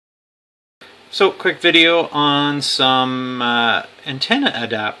So, quick video on some antenna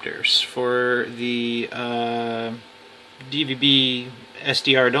adapters for the DVB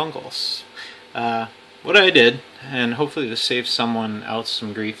SDR dongles. What I did, and hopefully this saves someone else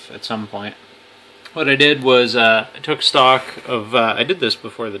some grief at some point, what I did was I took stock of, I did this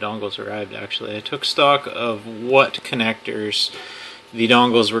before the dongles arrived actually, I took stock of what connectors the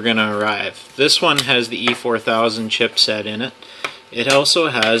dongles were going to arrive. This one has the E4000 chipset in it. It also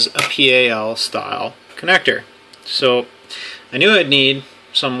has a PAL style connector. So I knew I'd need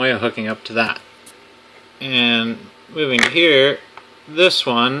some way of hooking up to that. And moving to here, this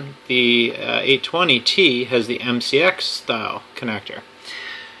one, the 820T, has the MCX style connector.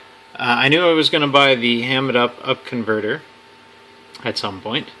 I knew I was going to buy the Hammed up converter at some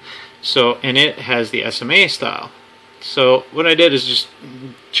point. So, and it has the SMA style. So what I did is just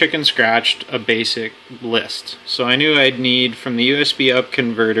chicken scratched a basic list. So I knew I'd need, from the USB up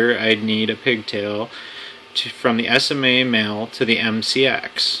converter, I'd need a pigtail from the SMA Male to the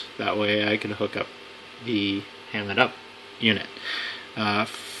MCX. That way I could hook up the Hammed up unit.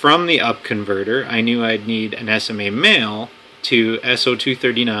 From the up converter, I knew I'd need an SMA Male to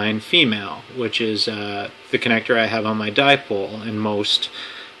SO239 Female, which is the connector I have on my dipole, and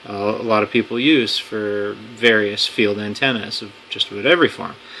a lot of people use for various field antennas of just about every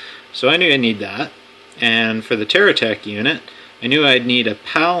form. So I knew I'd need that. And for the TerraTech unit, I knew I'd need a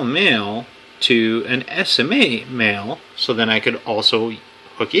PAL male to an SMA male, so then I could also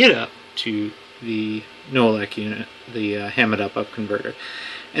hook it up to the NOLEC unit, the Hammed up converter.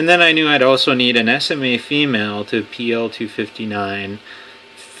 And then I knew I'd also need an SMA female to PL259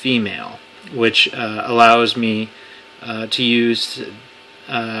 female, which allows me to use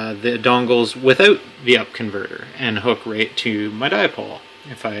the dongles without the up converter and hook right to my dipole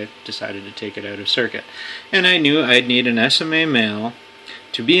if I decided to take it out of circuit. And I knew I'd need an SMA male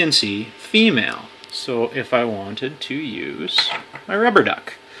to BNC female, so if I wanted to use my rubber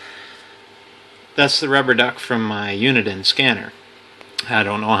duck. That's the rubber duck from my Uniden scanner. I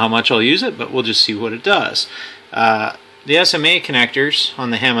don't know how much I'll use it, but we'll just see what it does. The SMA connectors on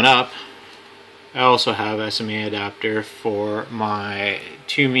the Hammed up, I also have SMA adapter for my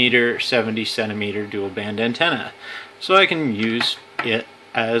 2-meter 70 centimeter dual band antenna, so I can use it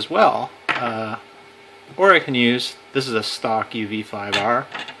as well. Or I can use, this is a stock UV5R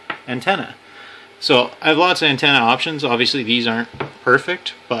antenna. So I have lots of antenna options. Obviously these aren't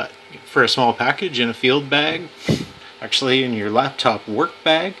perfect, but for a small package in a field bag, actually in your laptop work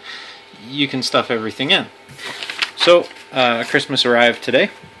bag, you can stuff everything in. So Christmas arrived today.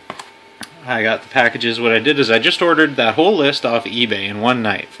 I got the packages. What I did is I just ordered that whole list off eBay in one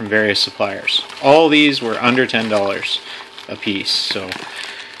night from various suppliers. All these were under $10 a piece. So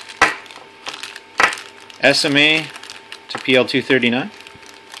SMA to PL239.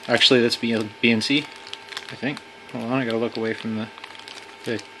 Actually, that's BNC, I think. Hold on, I gotta look away from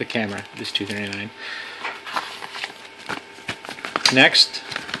the camera. This 239. Next,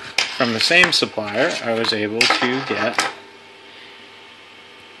 from the same supplier, I was able to get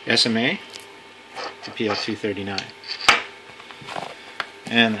SMA to PL239.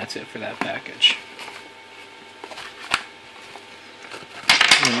 And that's it for that package.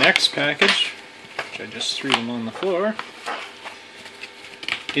 The next package, which I just threw them on the floor,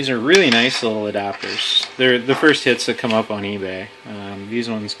 these are really nice little adapters. They're the first hits that come up on eBay. These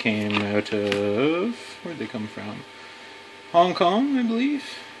ones came out of, where'd they come from? Hong Kong, I believe.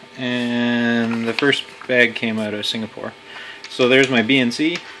 And the first bag came out of Singapore. So there's my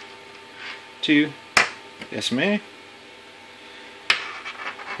BNC to the SMA.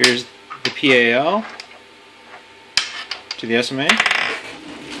 Here's the PAL to the SMA.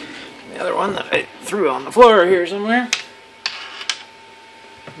 The other one that I threw on the floor here somewhere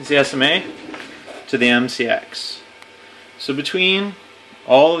is the SMA to the MCX. So between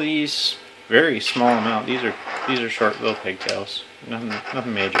all these very small amount, these are short little pigtails,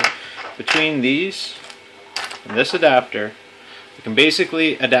 nothing major. Between these and this adapter, you can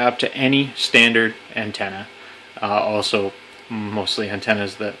basically adapt to any standard antenna. Also, mostly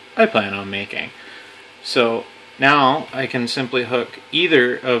antennas that I plan on making. So now I can simply hook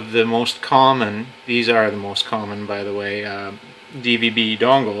either of the most common, these are the most common by the way, DVB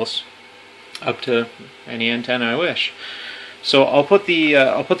dongles, up to any antenna I wish. So I'll put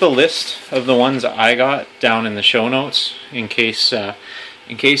the list of the ones I got down in the show notes in case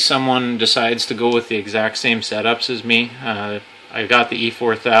someone decides to go with the exact same setups as me. I got the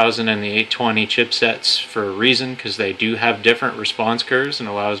E4000 and the 820 chipsets for a reason, because they do have different response curves and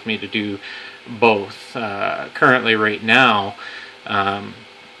allows me to do both. Currently right now,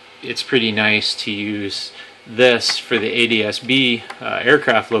 it's pretty nice to use this for the ADS-B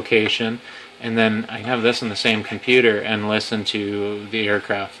aircraft location and then I can have this on the same computer and listen to the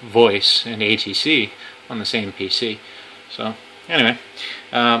aircraft voice and ATC on the same PC. So anyway,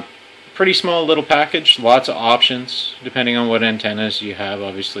 pretty small little package, lots of options depending on what antennas you have.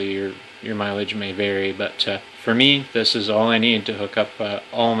 Obviously your mileage may vary, but for me, this is all I need to hook up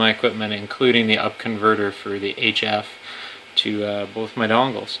all my equipment, including the up converter for the HF to both my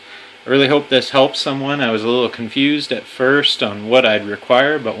dongles. I really hope this helps someone. I was a little confused at first on what I'd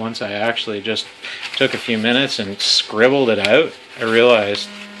require, but once I actually just took a few minutes and scribbled it out, I realized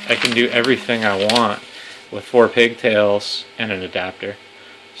I can do everything I want with 4 pigtails and an adapter.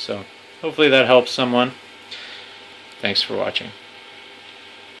 So hopefully that helps someone. Thanks for watching.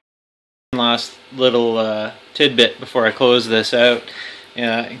 One last little tidbit before I close this out.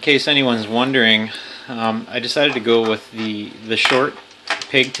 In case anyone's wondering, I decided to go with the short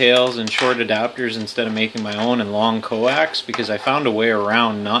pigtails and short adapters instead of making my own and long coax, because I found a way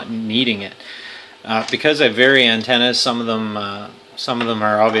around not needing it. Because I vary antennas, some of them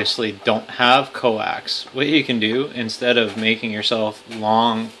are obviously don't have coax. What you can do, instead of making yourself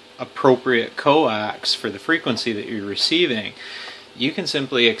long appropriate coax for the frequency that you're receiving, you can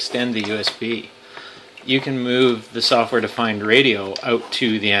simply extend the USB. You can move the software-defined radio out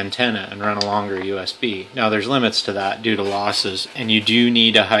to the antenna and run a longer USB. Now there's limits to that due to losses, and you do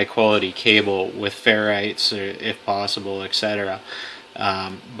need a high-quality cable with ferrites, if possible, etc.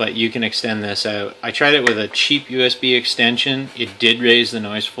 But you can extend this out. I tried it with a cheap USB extension. It did raise the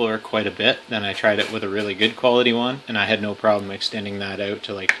noise floor quite a bit. Then I tried it with a really good quality one, and I had no problem extending that out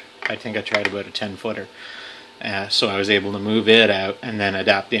to, like, I think I tried about a 10-footer. So I was able to move it out and then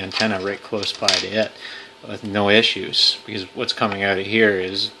adapt the antenna right close by to it with no issues, because what's coming out of here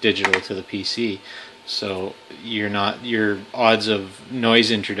is digital to the PC. So your odds of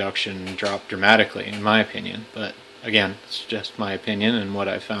noise introduction drop dramatically, in my opinion. But again, it's just my opinion and what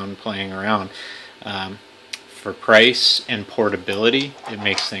I found playing around. For price and portability, it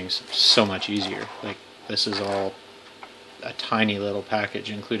makes things so much easier. Like, this is all a tiny little package,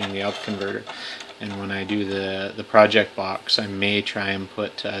 including the up converter. And when I do the project box, I may try and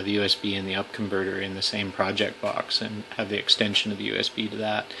put the USB and the up converter in the same project box and have the extension of the USB to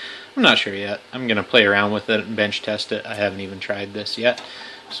that. I'm not sure yet. I'm going to play around with it and bench test it. I haven't even tried this yet,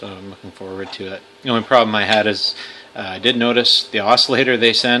 so I'm looking forward to it. The only problem I had is I did notice the oscillator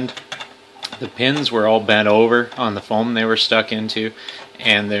they send, the pins were all bent over on the foam they were stuck into,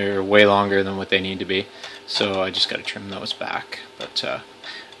 and they're way longer than what they need to be. So I just got to trim those back. But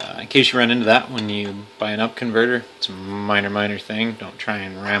in case you run into that when you buy an up converter, it's a minor thing. Don't try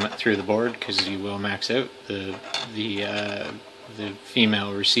and ram it through the board, because you will max out. The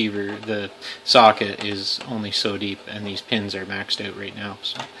female receiver, the socket is only so deep, and these pins are maxed out right now.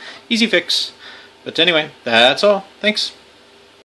 So easy fix. But anyway, that's all. Thanks.